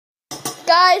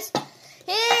Guys,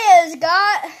 he has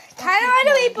got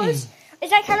Carolina Reapers. Is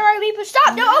that Carolina Reapers?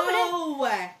 Stop! Don't open it.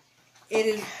 No, it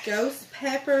is ghost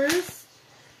peppers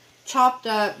chopped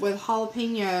up with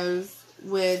jalapenos,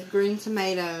 with green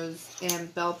tomatoes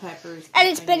and bell peppers. And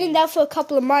it's been in there for a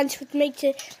couple of months, which makes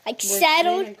it like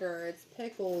settled. Vinegar, it's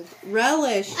pickled.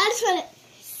 Relish. I just want it.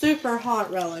 Super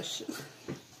hot relish.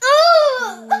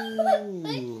 Oh!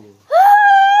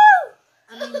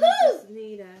 I mean, we just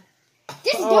need a...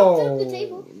 Just dump it on the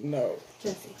table. No.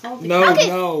 Jesse, hold it. No, Okay.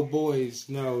 no, boys.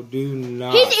 No, do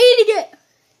not. He's eating it.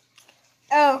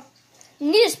 Oh.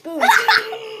 You need a spoon. Let's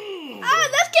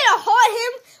get a hot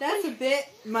him. That's a bit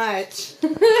much.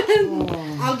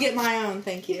 I'll get my own,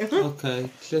 thank you. Okay.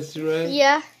 Jesse ready?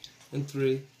 Yeah. In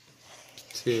 3,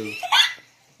 2,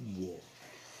 1.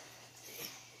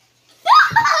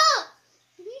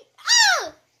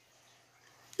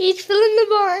 He's filling the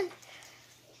barn.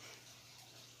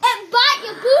 It bite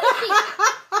your booty.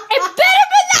 It bit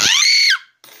him in the...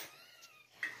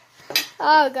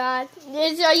 Oh, God.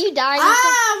 Are you dying?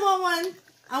 I want one.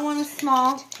 I want a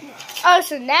small. Oh,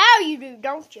 so now you do,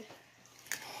 don't you?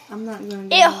 I'm not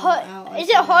going Is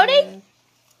to it hurting?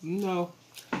 No.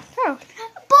 Oh.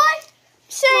 Boy,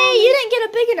 say you didn't get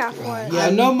a big enough one. Yeah, I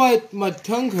know my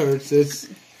tongue hurts.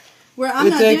 I'm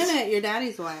not doing it your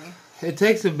daddy's way. It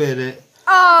takes a bit.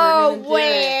 Oh, We're gonna do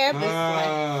where? it this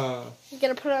way. You're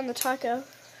going to put it on the taco.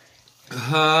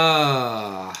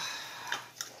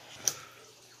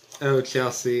 Oh,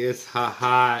 Chelsea, it's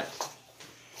hot.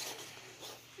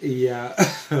 Yeah.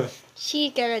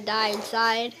 She's going to die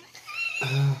inside.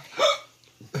 Oh,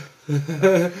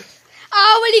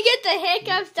 when you get the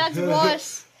hiccups, that's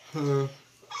worse.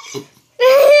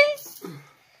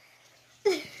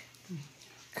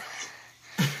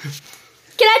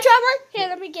 Can I try one? Here,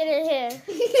 let me get it here.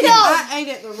 No. I ate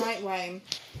it the right way,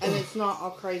 and it's not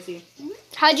all crazy.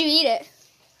 How'd you eat it?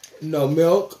 No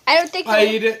milk. I don't think I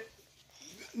eat it.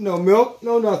 No milk,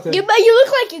 no nothing. You look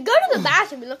like you go to the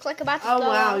bathroom. You look like about to Oh, throw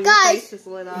wow, up. your face is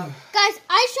lit up. Guys,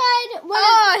 I tried one.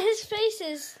 Oh, his face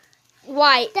is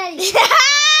white.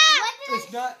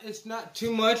 It's not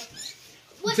too much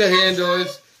to handle.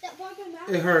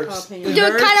 It hurts. Jalapeno. It Do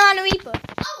it hurts. kind of on a Reaper.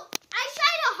 Oh, I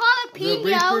tried a The jalapeno.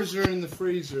 Reapers are in the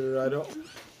freezer.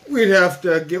 We'd have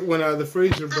to get one out of the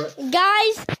freezer, but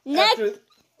Guys, next. after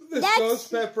the ghost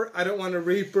pepper, I don't want a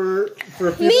Reaper for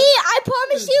a few. I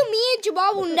promise you, me and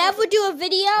Jamal will never do a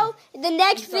video. The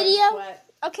next video.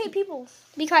 Okay, people,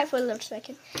 be quiet for a little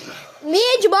second. Me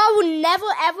and Jamal will never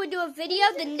ever do a video.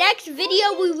 The next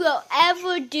video we will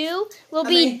ever do will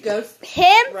be ghost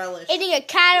him relish. eating a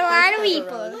Carolina Ghost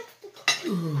Reaper.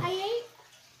 pepper I ate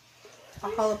A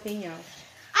jalapeno.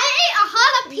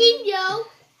 a jalapeno.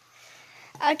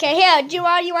 Okay, here,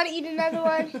 Jamal, you want to eat another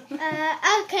one?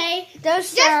 Okay.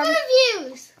 Just for the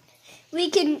views.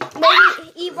 We can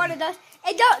maybe eat one of those.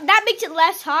 That makes it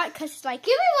less hot because it's like.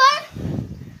 Give me one.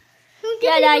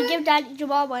 Give that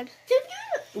Jamal one.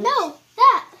 No,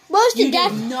 that. Most You of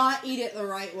death. did not eat it the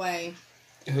right way.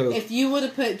 Who? If you would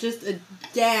have put just a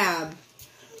dab.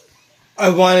 I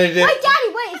wanted it. Wait, Daddy,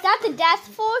 wait, is that the death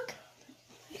fork?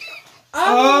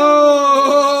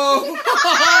 Oh! You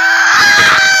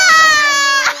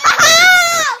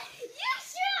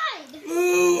tried!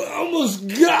 Ooh, almost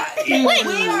got you.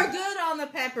 We are good on the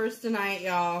peppers tonight,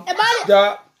 y'all.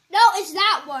 Stop. No, it's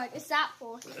that one. It's that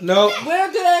fork. Nope.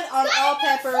 We're good on all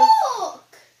peppers. Fork.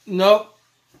 Nope.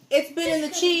 It's been in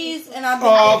the cheese, and I've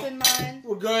been dipping mine.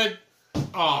 We're good.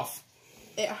 Off.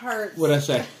 It hurts. What'd I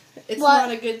say? It's What?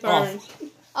 not a good burn.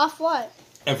 Off what?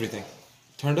 Everything.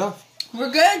 Turned off.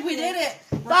 We're good. We did it.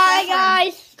 Bye,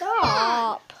 guys.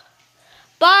 Stop.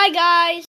 Bye, guys.